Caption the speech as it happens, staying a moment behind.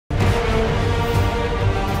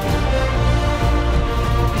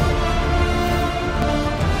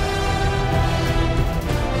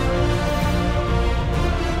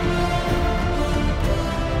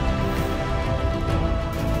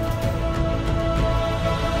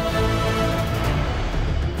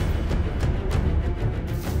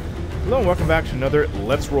Hello and welcome back to another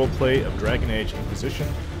Let's Roleplay of Dragon Age Inquisition.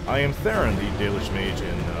 I am Theron, the Dalish mage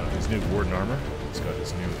in his new Warden armor. He's got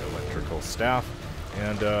his new electrical staff,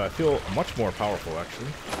 and I feel much more powerful,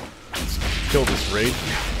 actually. Let's kill this raid.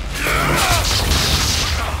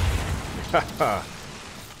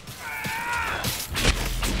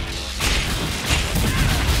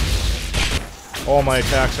 All my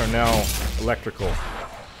attacks are now electrical.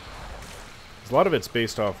 A lot of it's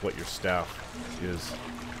based off what your staff is.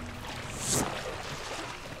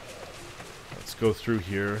 Let's go through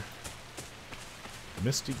here.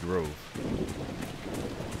 Misty Grove.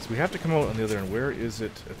 So we have to come out on the other end. Where is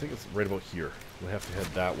it? I think it's right about here. We'll have to head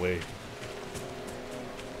that way.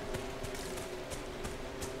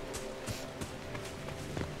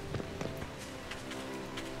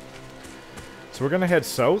 So we're going to head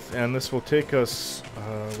south, and this will take us...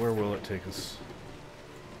 where will it take us?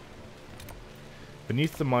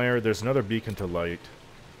 Beneath the mire, there's another beacon to light,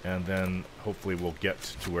 and then hopefully we'll get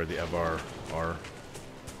to where the Avvar are.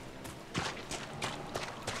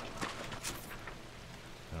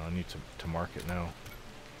 I need to mark it now.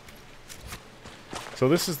 So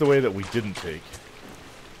this is the way that we didn't take.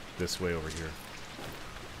 This way over here.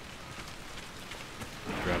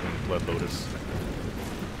 Grabbing Blood Lotus.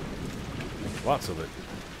 Lots of it.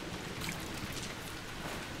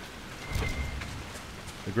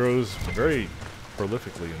 It grows very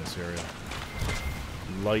prolifically in this area.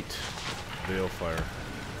 Light Veilfire.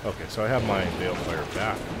 Okay, so I have my Veilfire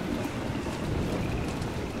back.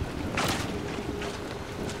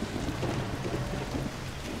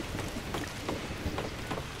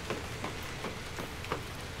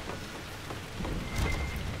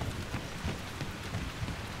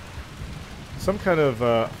 Some kind of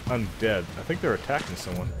undead. I think they're attacking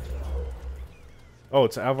someone. Oh,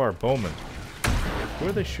 it's Avvar Bowman. Who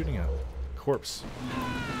are they shooting at? Corpse.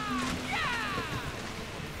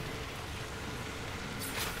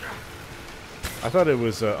 I thought it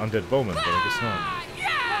was Undead Bowman, but I guess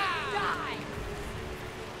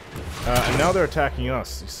not. And now they're attacking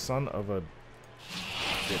us. You son of a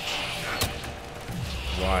bitch.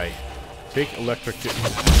 Why? Take electricity.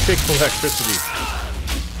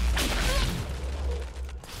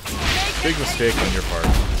 Big mistake on your part.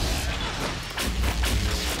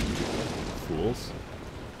 Fools.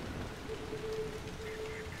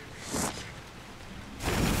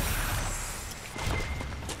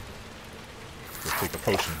 Take a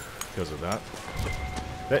potion because of that.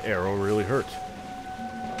 That arrow really hurt.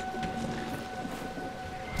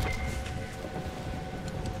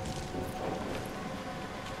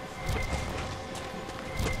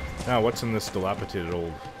 Now, what's in this dilapidated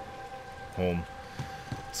old home?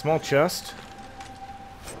 Small chest.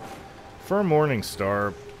 Firm Morning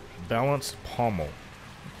Star. Balanced Pommel.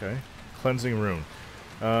 Okay. Cleansing Rune.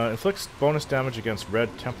 Inflicts bonus damage against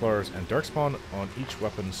Red Templars and Darkspawn on each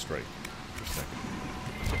weapon strike. Interesting.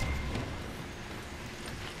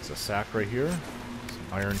 There's a sack right here.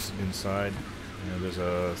 Some irons inside. And there's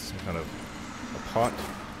some kind of a pot.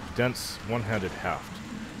 Dense one-handed haft.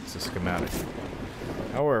 It's a schematic.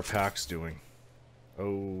 How are our packs doing?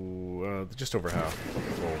 Oh, just over half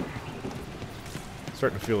full.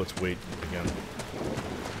 Starting to feel its weight again.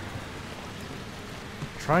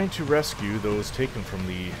 Trying to rescue those taken from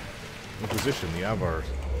the Inquisition, the Avvar.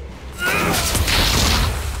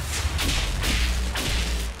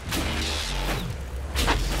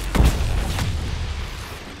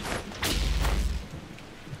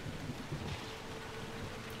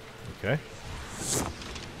 Okay.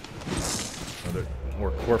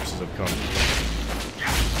 More corpses have come.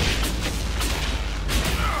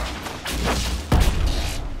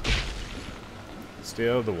 Stay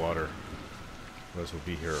out of the water. Otherwise we'll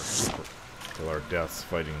be here till our deaths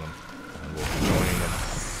fighting them. And we'll be joining them.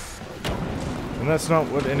 And that's not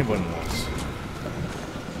what anyone wants.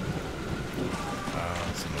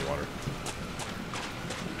 It's in the water.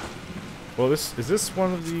 Well, is this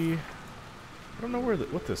one of the... I don't know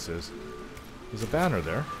what this is. There's a banner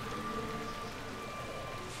there.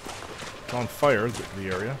 It's on fire, the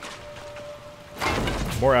area.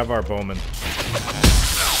 More Avvar Bowman.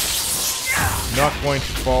 Not going to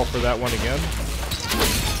fall for that one again.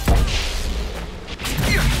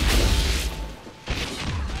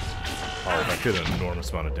 Oh, that did an enormous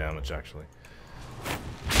amount of damage, actually.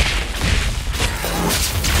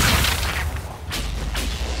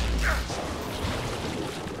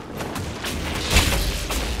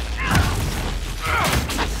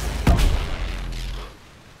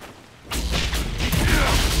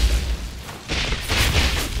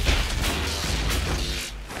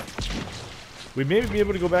 We may be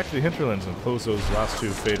able to go back to the hinterlands and close those last two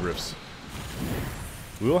Fade Rifts.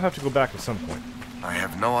 We will have to go back at some point. I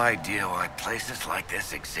have no idea why places like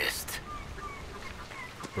this exist.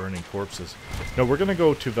 Burning corpses. No, we're gonna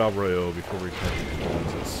go to Val Royeaux before we return to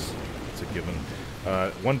Queens. It's a given.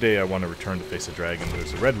 One day I want to return to face a dragon.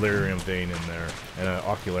 There's a red lyrium vein in there, and an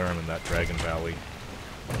ocularum in that dragon valley.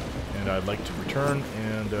 And I'd like to return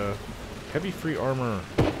and heavy free armor.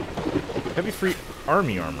 Heavy free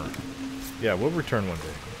army armor. Yeah, we'll return one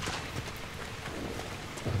day.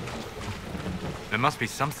 There must be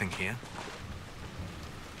something here.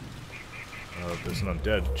 There's an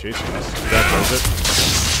undead chasing us. That does it.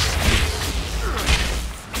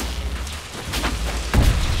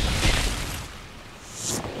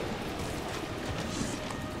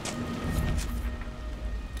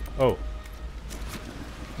 Oh.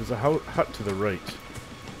 There's a hut to the right.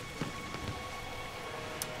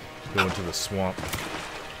 Let's go into the swamp.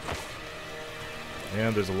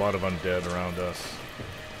 And there's a lot of undead around us.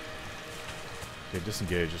 Okay,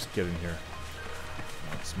 disengage. Just get in here.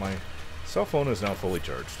 That's my cell phone is now fully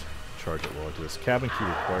charged. Charge it while I do this. Cabin key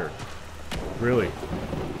required. Really?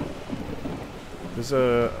 There's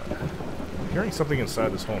a... I'm hearing something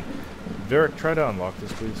inside this home. Varric, try to unlock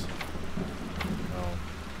this, please. No.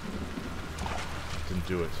 Didn't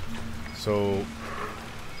do it. So...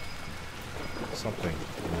 something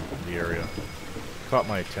in the area caught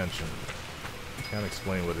my attention. Can't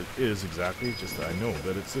explain what it is exactly, just that I know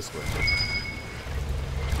that it's this way.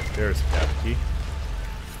 There's the cabin key.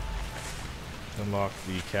 Unlock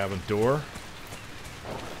the cabin door.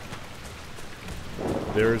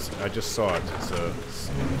 There's, I just saw it. It's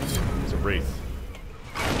a wraith.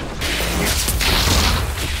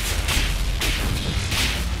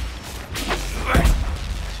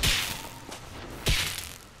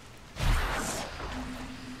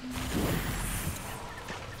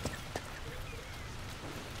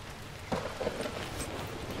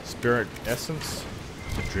 Spirit essence.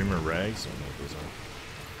 Dreamer rags. I don't know what those are.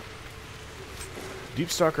 Deep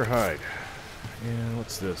Stalker hide. And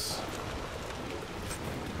what's this?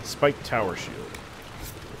 Spiked tower shield.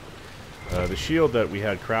 The shield that we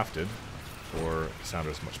had crafted, or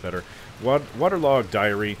sounded much better. Waterlogged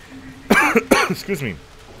diary. Excuse me.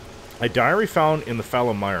 A diary found in the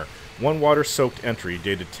fallow mire. One water-soaked entry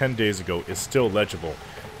dated 10 days ago is still legible.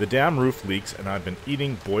 The dam roof leaks, and I've been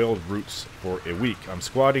eating boiled roots for a week. I'm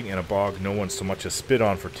squatting in a bog no one so much as spit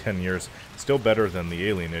on for 10 years. Still better than the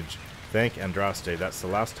alienage. Thank Andraste. That's the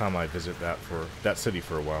last time I visit that city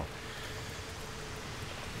for a while.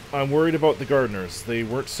 I'm worried about the gardeners. They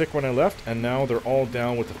weren't sick when I left, and now they're all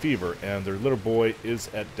down with a fever, and their little boy is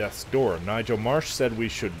at death's door. Nigel Marsh said we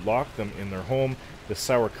should lock them in their home, the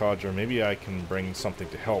sour codger. Maybe I can bring something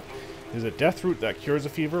to help. Is it death root that cures a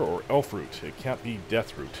fever, or elf root? It can't be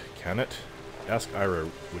death root, can it? Ask Ira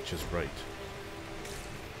which is right.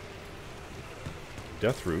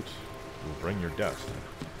 Death root will bring your death.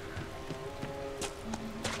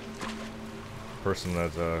 Person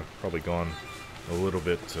that's probably gone a little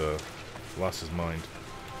bit, lost his mind.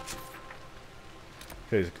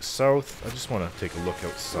 Okay, south. I just want to take a look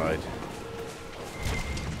outside.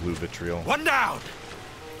 Blue vitriol. One down!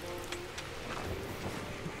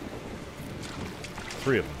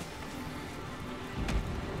 3 of them.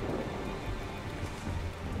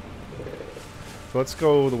 So let's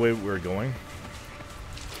go the way we're going.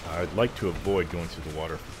 I'd like to avoid going through the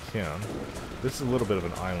water if we can. This is a little bit of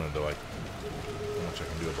an island, though. I don't know much I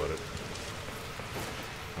can do about it.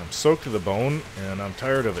 I'm soaked to the bone, and I'm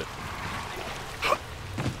tired of it.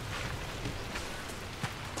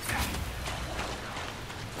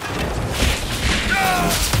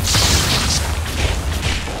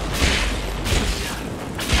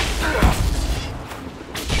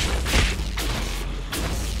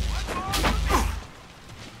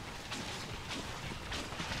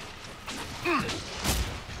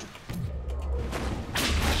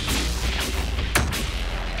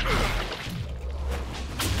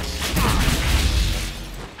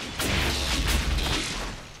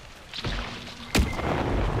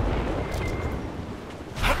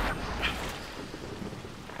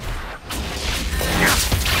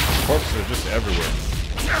 Corpses are just everywhere.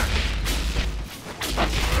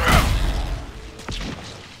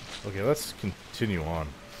 Okay, let's continue on.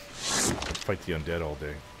 Fight the undead all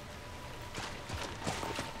day.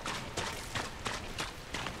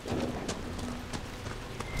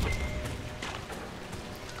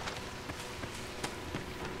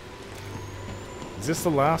 Is this the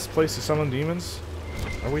last place to summon demons?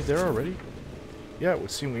 Are we there already? Yeah, it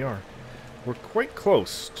would seem we are. We're quite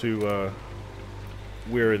close to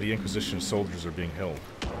where the Inquisition soldiers are being held.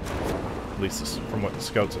 At least this, from what the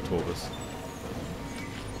scouts have told us.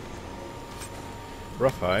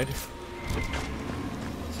 Roughhide.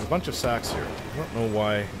 a bunch of sacks here. I don't know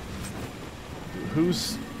why.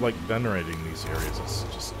 Who's, like, venerating these areas? It's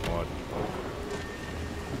just odd.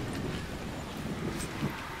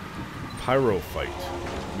 Pyro fight.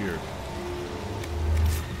 Weird.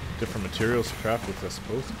 Different materials to craft with, I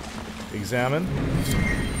suppose. Examine.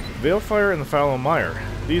 Veilfire and the Fallow Mire.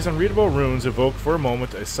 These unreadable runes evoke for a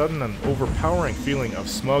moment a sudden and overpowering feeling of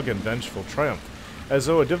smug and vengeful triumph. As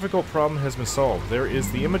though a difficult problem has been solved. There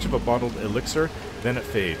is the image of a bottled elixir, then it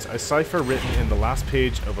fades. A cipher written in the last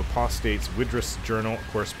page of Apostate's Widris journal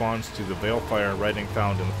corresponds to the Veilfire writing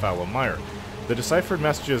found in the Fallow Mire. The deciphered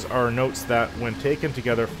messages are notes that, when taken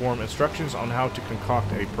together, form instructions on how to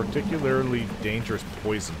concoct a particularly dangerous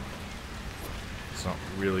poison. It's not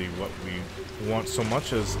really what we want so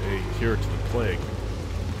much as a cure to the plague.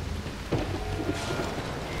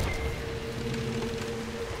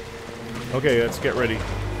 Okay, let's get ready.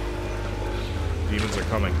 Demons are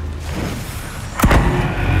coming.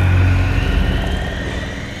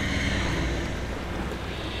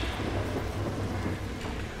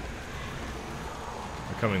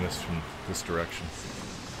 They're coming from this direction.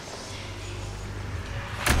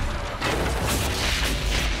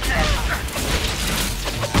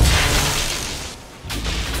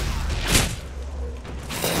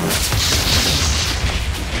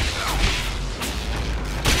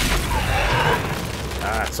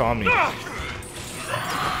 It's on me.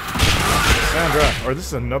 Cassandra! Or this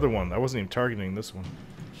is another one. I wasn't even targeting this one.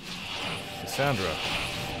 Cassandra.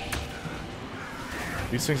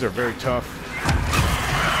 These things are very tough.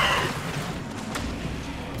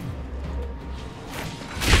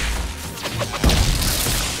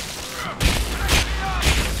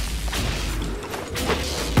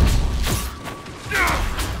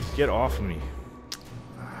 Get off of me.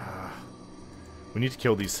 We need to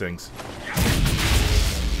kill these things.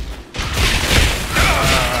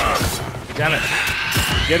 Damn it!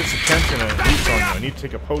 Get its attention and loose on you. I need to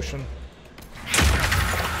take a potion.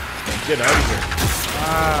 Get out of here.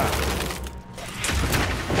 Ah!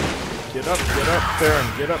 Get up, Theron,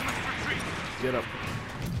 get up. Get up.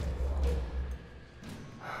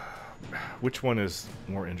 Which one is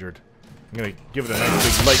more injured? I'm gonna give it a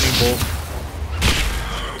nice big lightning bolt.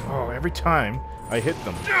 Oh, every time I hit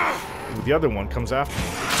them, the other one comes after me.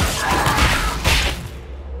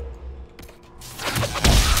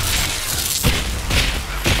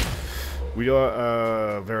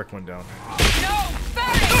 Varric went down.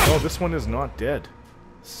 Oh, this one is not dead.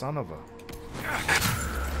 Son of a...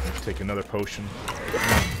 Let's take another potion.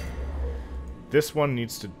 This one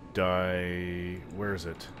needs to die... Where is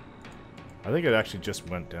it? I think it actually just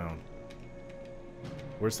went down.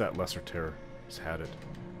 Where's that Lesser Terror? It's had it.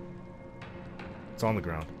 It's on the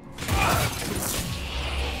ground.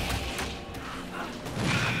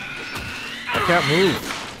 I can't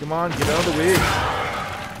move. Come on, get out of the way.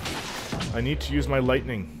 I need to use my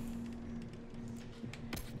lightning.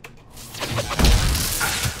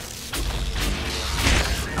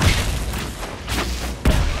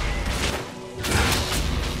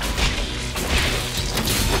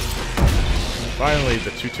 Finally,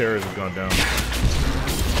 the two terrors have gone down.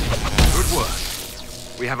 Good work.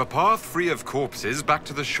 We have a path free of corpses back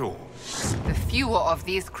to the shore. The fewer of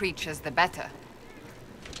these creatures, the better.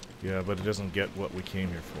 Yeah, but it doesn't get what we came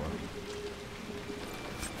here for.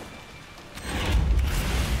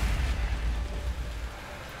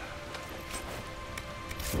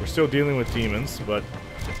 We're still dealing with demons, but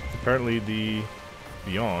apparently the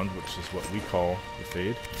Beyond, which is what we call the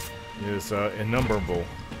Fade, is innumerable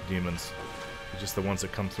demons. Just the ones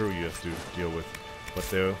that come through you have to deal with. But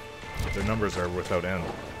their numbers are without end.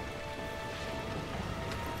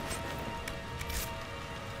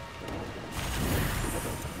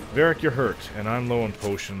 Varric, you're hurt, and I'm low on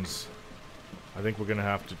potions. I think we're gonna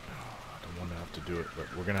have to... I don't want to have to do it, but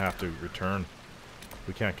we're gonna have to return.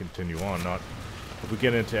 We can't continue on. Not if we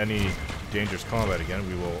get into any dangerous combat again,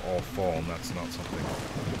 we will all fall, and that's not something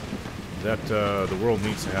that the world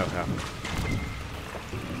needs to have happen.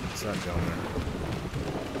 What's that down there?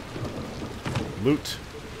 Loot.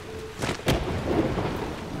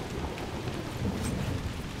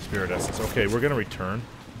 Spirit essence. Okay, we're gonna return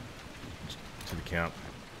to the camp.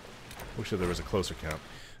 Wish there was a closer camp.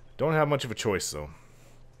 Don't have much of a choice though.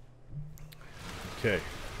 Okay.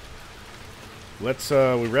 Let's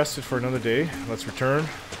we rested for another day. Let's return.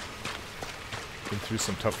 Been through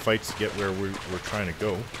some tough fights to get where we're trying to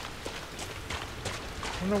go.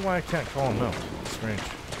 I don't know why I can't call them out. It's strange.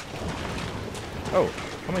 Oh,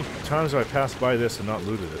 how many times have I passed by this and not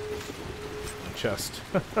looted it? A chest.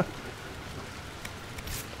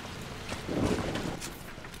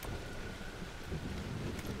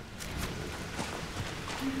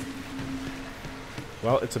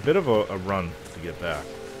 Well, it's a bit of a run to get back.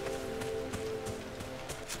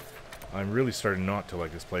 I'm really starting not to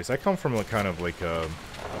like this place. I come from a kind of like a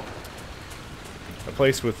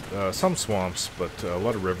place with some swamps, but a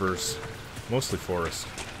lot of rivers, mostly forest.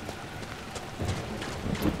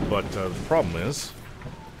 But the problem is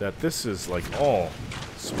that this is like all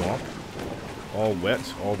swamp, all wet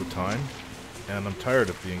all the time, and I'm tired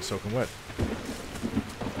of being soaking wet.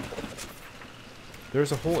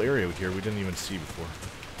 There's a whole area here we didn't even see before.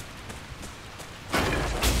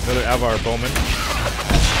 Another Avvar bowman.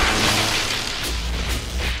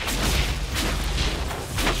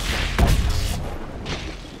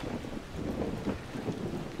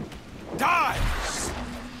 Die!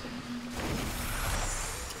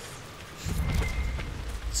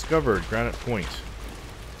 Discovered Granite Point.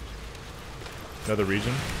 Another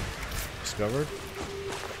region discovered.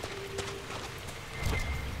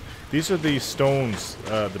 These are the stones,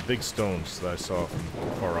 the big stones that I saw from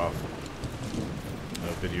far off.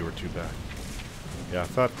 A video or two back. Yeah, I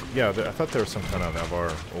thought there was some kind of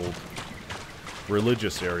Avvar old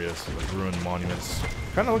religious areas, like ruined monuments.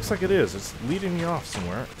 Kind of looks like it is. It's leading me off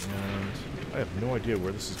somewhere, and I have no idea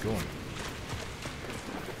where this is going.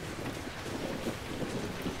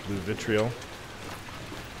 Blue vitriol.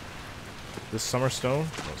 This summer stone?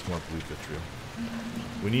 Oh, it's more blue vitriol.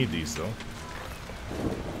 We need these, though.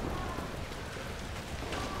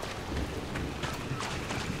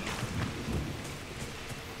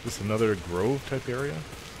 Is this another grove type area?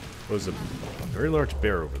 Oh, there's a very large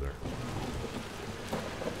bear over there.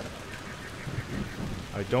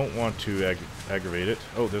 I don't want to aggravate it.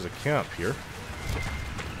 Oh, there's a camp here.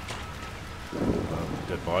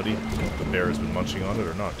 Dead body. The bear has been munching on it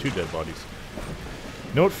or not. 2 dead bodies.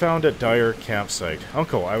 Note found at Dyer campsite.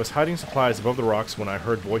 Uncle, I was hiding supplies above the rocks when I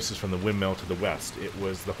heard voices from the windmill to the west. It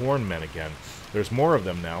was the Horn Men again. There's more of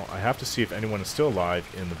them now. I have to see if anyone is still alive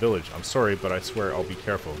in the village. I'm sorry, but I swear I'll be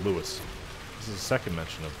careful. Lewis. This is the second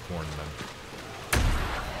mention of Horn Men.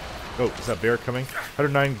 Oh, is that bear coming?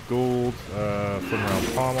 109 gold from around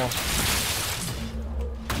Pommel.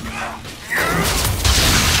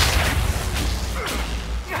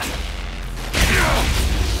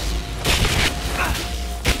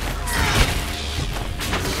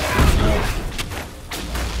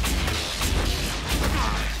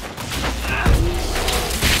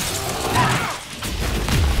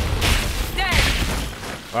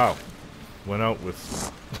 Wow. Went out with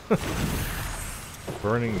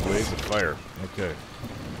burning blaze of fire. Okay.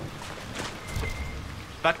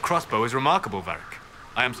 That crossbow is remarkable, Varric.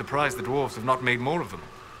 I am surprised the dwarves have not made more of them.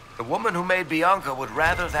 The woman who made Bianca would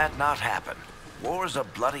rather that not happen. Wars are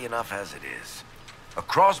bloody enough as it is. A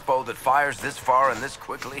crossbow that fires this far and this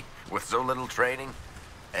quickly, with so little training,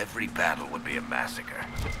 every battle would be a massacre.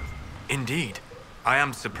 Indeed. I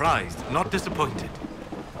am surprised, not disappointed.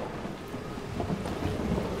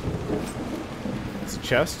 It's a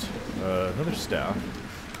chest. Another staff.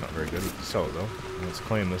 Not very good. We can sell it though. Let's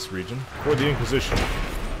claim this region for the Inquisition.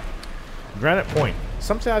 Granite Point.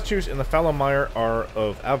 Some statues in the Falomire are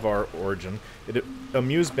of Avvar origin. It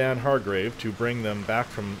amused Ban Hargrave to bring them back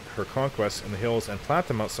from her conquests in the hills and plant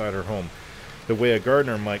them outside her home, the way a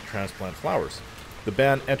gardener might transplant flowers. The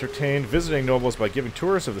band entertained visiting nobles by giving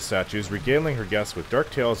tours of the statues, regaling her guests with dark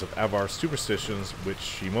tales of Avvar superstitions, which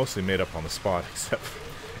she mostly made up on the spot,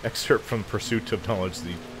 excerpt from Pursuit of Knowledge,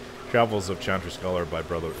 the Travels of Chanter Scholar by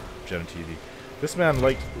Brother Genitivi. This man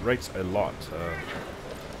writes a lot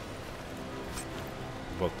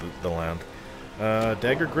about the land.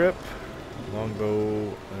 Dagger grip,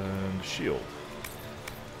 longbow, and shield.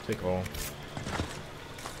 Take all.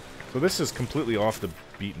 So this is completely off the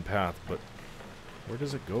beaten path, but where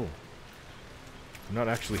does it go? I'm not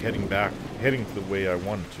actually heading the way I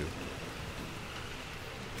wanted to.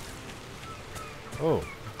 Oh,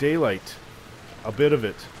 daylight. A bit of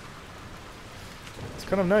it. It's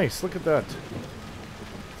kind of nice. Look at that.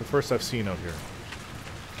 The first I've seen out here.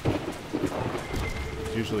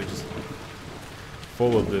 It's usually just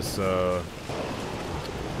full of this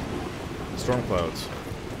storm clouds.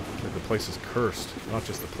 Like the place is cursed. Not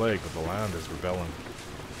just the plague, but the land is rebelling.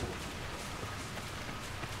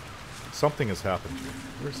 Something has happened here.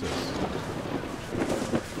 Where's this?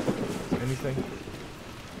 Anything?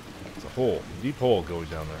 It's a hole. A deep hole going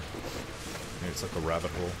down there. Maybe it's like a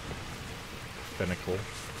rabbit hole. Fennicle.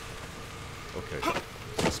 Okay.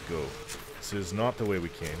 Let's go. This is not the way we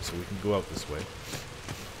came, so we can go out this way.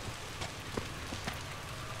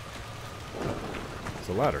 It's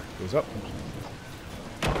a ladder. Goes up.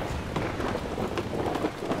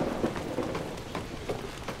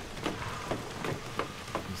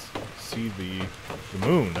 See the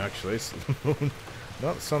moon, actually. It's the moon,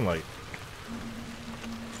 not the sunlight.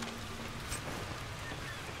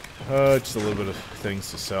 Just a little bit of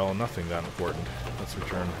things to sell. Nothing that important. Let's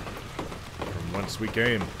return from whence we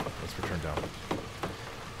came. Let's return down.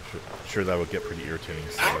 Sure that would get pretty irritating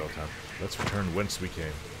to say all the time. Let's return whence we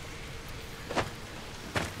came.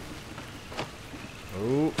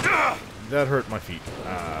 Oh, that hurt my feet.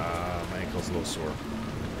 My ankle's a little sore.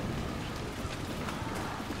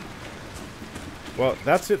 Well,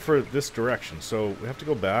 that's it for this direction. So we have to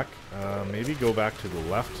go back. Maybe go back to the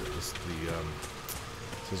left.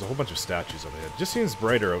 So there's a whole bunch of statues up ahead. Just seems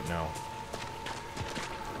brighter out now.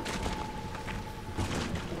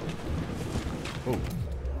 Oh.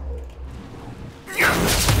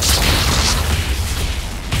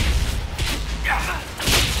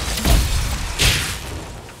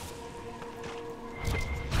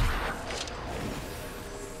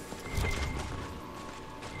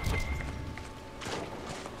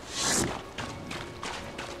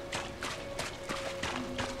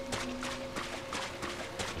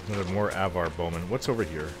 More Avvar bowmen. What's over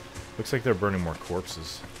here? Looks like they're burning more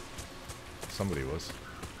corpses. Somebody was.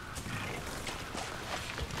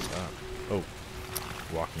 Oh.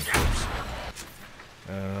 Walking corpse.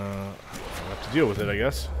 I'll have to deal with it, I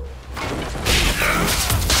guess.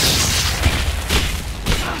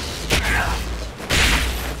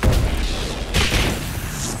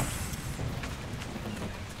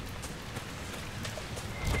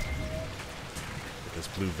 Get this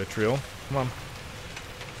blue vitriol. Come on.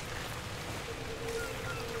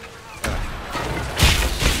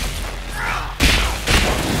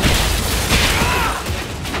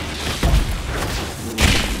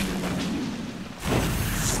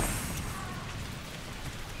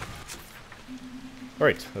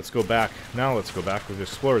 Alright, let's go back. Now let's go back. We've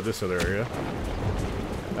explored this other area.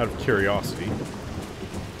 Out of curiosity.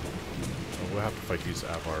 We'll have to fight these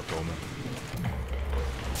Avvar bowmen.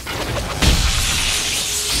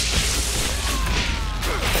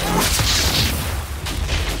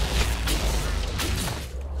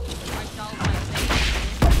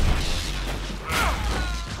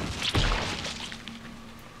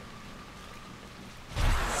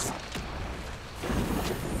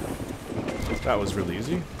 That was really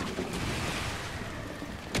easy.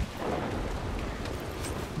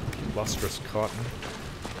 Lustrous cotton.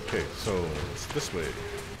 Okay, so it's this way.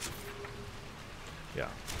 Yeah.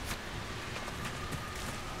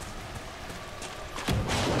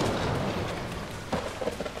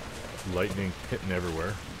 Lightning hitting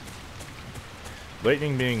everywhere.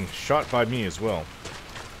 Lightning being shot by me as well.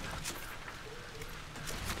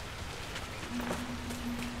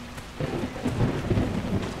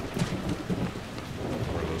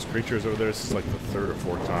 Creatures over there. This is like the third or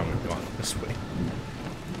fourth time we've gone this way.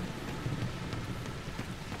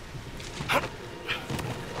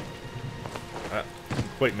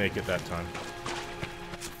 Didn't quite make it that time.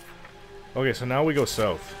 Okay, so now we go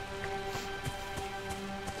south.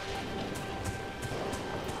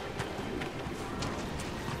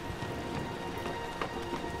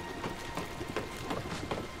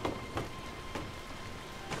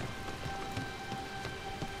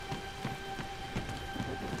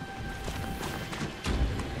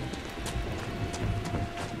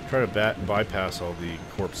 Try to bypass all the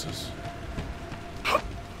corpses.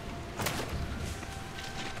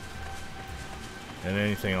 And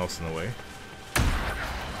anything else in the way.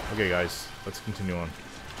 Okay, guys, let's continue on.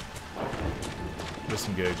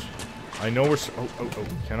 Disengage. I know we're... Oh,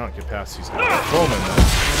 cannot get past these bowmen, though.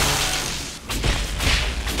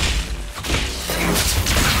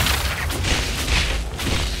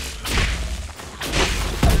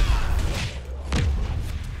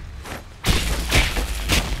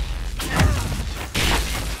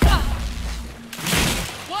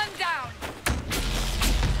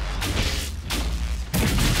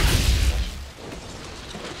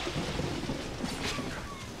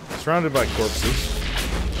 Surrounded by corpses.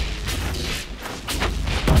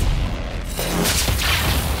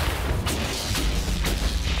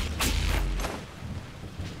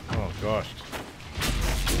 Oh gosh.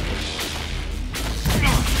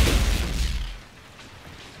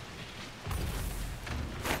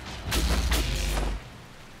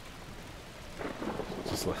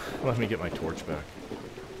 Just let me get my torch back.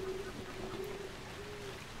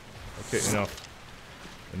 Okay, enough.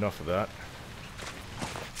 Enough of that.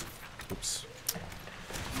 Oops.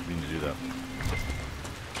 Didn't mean to do that.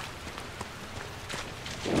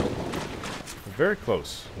 We're very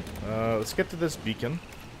close. Let's get to this beacon.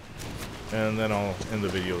 And then I'll end the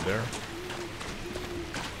video there.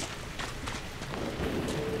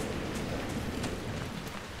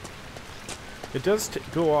 It does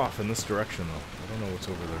go off in this direction, though. I don't know what's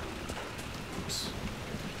over there. Oops.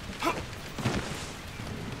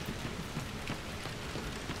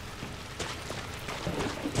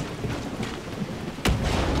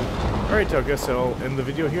 Alright, I guess I'll end the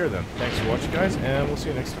video here then. Thanks for watching, guys, and we'll see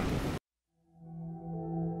you next time.